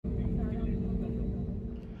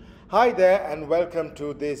Hi there and welcome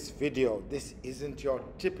to this video. This isn't your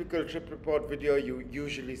typical trip report video you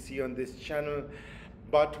usually see on this channel,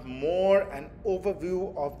 but more an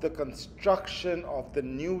overview of the construction of the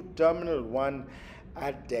new Terminal 1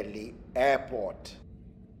 at Delhi Airport.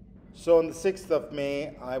 So on the 6th of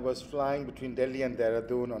May, I was flying between Delhi and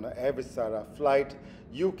Dehradun on an Air Vistara flight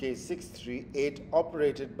UK 638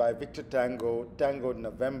 operated by Victor Tango, Tango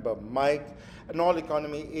November Mike, an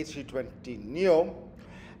all-economy A320 Neo.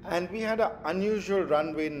 And we had an unusual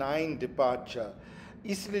runway 9 departure.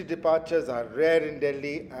 Easterly departures are rare in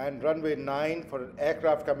Delhi, and runway 9 for an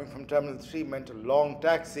aircraft coming from Terminal 3 meant a long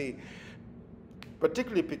taxi.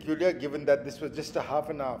 Particularly peculiar given that this was just a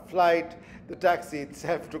half-an-hour flight. The taxi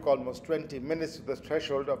itself took almost 20 minutes to the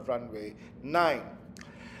threshold of runway 9.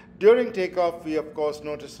 During takeoff, we of course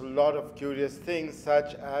noticed a lot of curious things,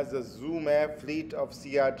 such as a Zoom Air fleet of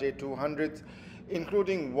CRJ 200s,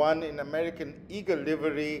 including one in American Eagle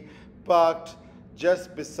livery parked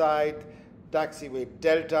just beside taxiway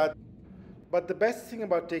Delta. But the best thing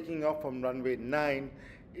about taking off from runway 9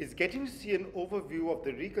 is getting to see an overview of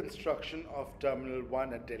the reconstruction of Terminal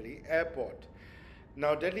 1 at Delhi Airport.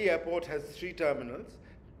 Now, Delhi Airport has 3 terminals.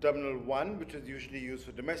 Terminal 1, which is usually used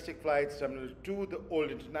for domestic flights. Terminal 2, the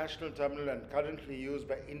old international terminal and currently used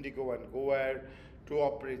by Indigo and GoAir to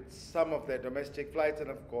operate some of their domestic flights,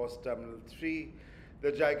 and of course Terminal 3,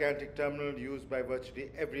 the gigantic terminal used by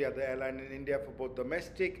virtually every other airline in India for both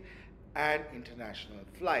domestic and international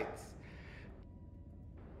flights.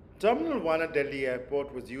 Terminal 1 at Delhi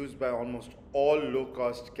Airport was used by almost all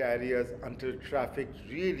low-cost carriers until traffic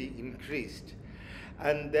really increased,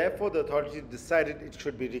 and therefore the authorities decided it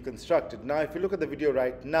should be reconstructed. Now, if you look at the video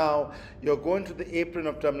right now, you're going to the apron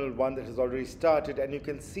of Terminal 1 that has already started, and you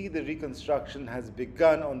can see the reconstruction has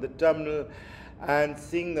begun on the terminal and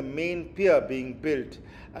seeing the main pier being built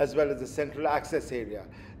as well as the central access area.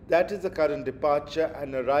 That is the current departure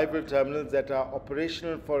and arrival terminals that are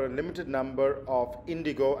operational for a limited number of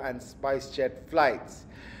Indigo and SpiceJet flights.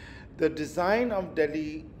 The design of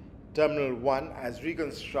Delhi Terminal 1 as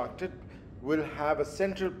reconstructed will have a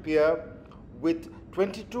central pier with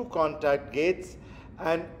 22 contact gates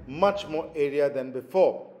and much more area than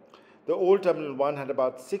before. The old Terminal 1 had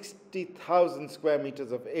about 60,000 square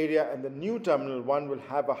meters of area, and the new Terminal 1 will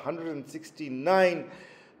have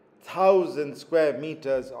 169,000 square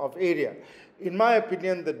meters of area. In my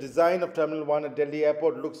opinion, the design of Terminal 1 at Delhi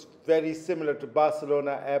Airport looks very similar to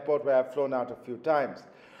Barcelona Airport, where I've flown out a few times.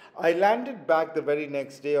 I landed back the very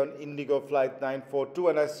next day on Indigo Flight 942,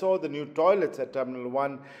 and I saw the new toilets at Terminal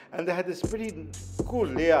 1, and they had this pretty cool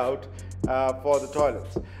layout for the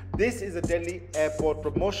toilets. This is a Delhi Airport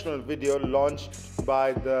promotional video launched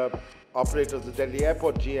by the operators of Delhi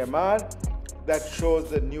Airport, GMR, that shows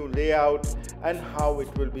the new layout and how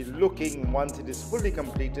it will be looking once it is fully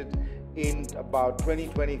completed in about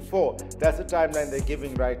 2024. That's the timeline they're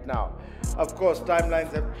giving right now. Of course,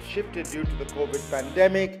 timelines have shifted due to the COVID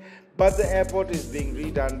pandemic, but the airport is being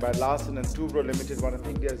redone by Larsen&Tuobro Limited, one of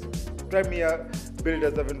India's premier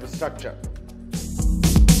builders of infrastructure.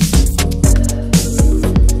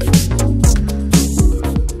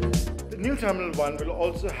 The new Terminal 1 will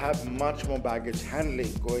also have much more baggage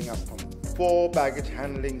handling, going up from 4 baggage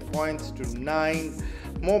handling points to 9,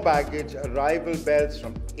 more baggage arrival belts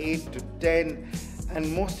from 8 to 10, and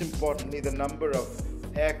most importantly, the number of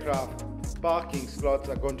aircraft parking slots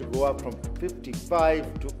are going to go up from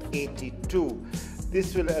 55 to 82.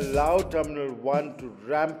 This will allow Terminal 1 to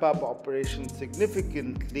ramp up operations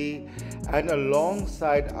significantly, and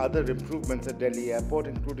alongside other improvements at Delhi Airport,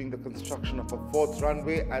 including the construction of a 4th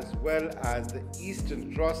runway as well as the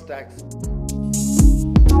Eastern Cross Taxi.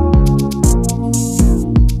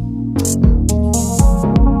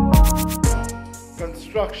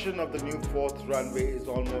 Construction of the new 4th runway is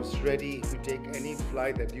almost ready. If you take any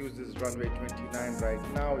flight that uses runway 29 right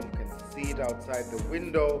now, you can see it outside the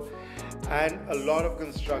window, and a lot of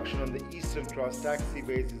construction on the Eastern Cross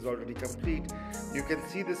taxiways is already complete. You can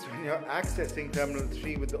see this when you're accessing Terminal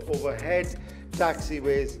 3 with the overhead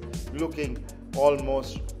taxiways looking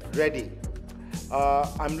almost ready.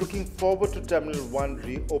 I'm looking forward to Terminal 1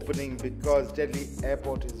 reopening because Delhi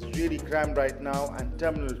Airport is really crammed right now, and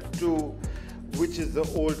Terminal 2, which is the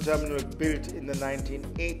old terminal built in the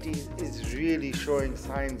 1980s, is really showing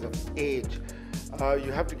signs of age.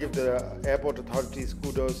 You have to give the airport authorities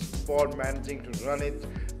kudos for managing to run it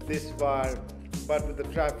this far, but with the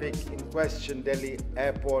traffic in question, Delhi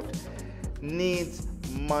Airport needs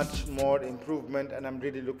much more improvement, and I'm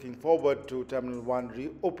really looking forward to Terminal 1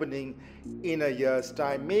 reopening in a year's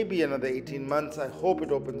time, maybe another 18 months. I hope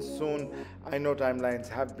it opens soon. I know timelines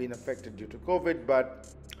have been affected due to COVID, but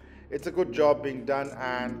It's a good job being done,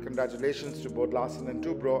 and congratulations to both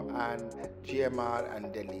Larsen&Tuobro and GMR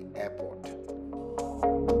and Delhi Airport.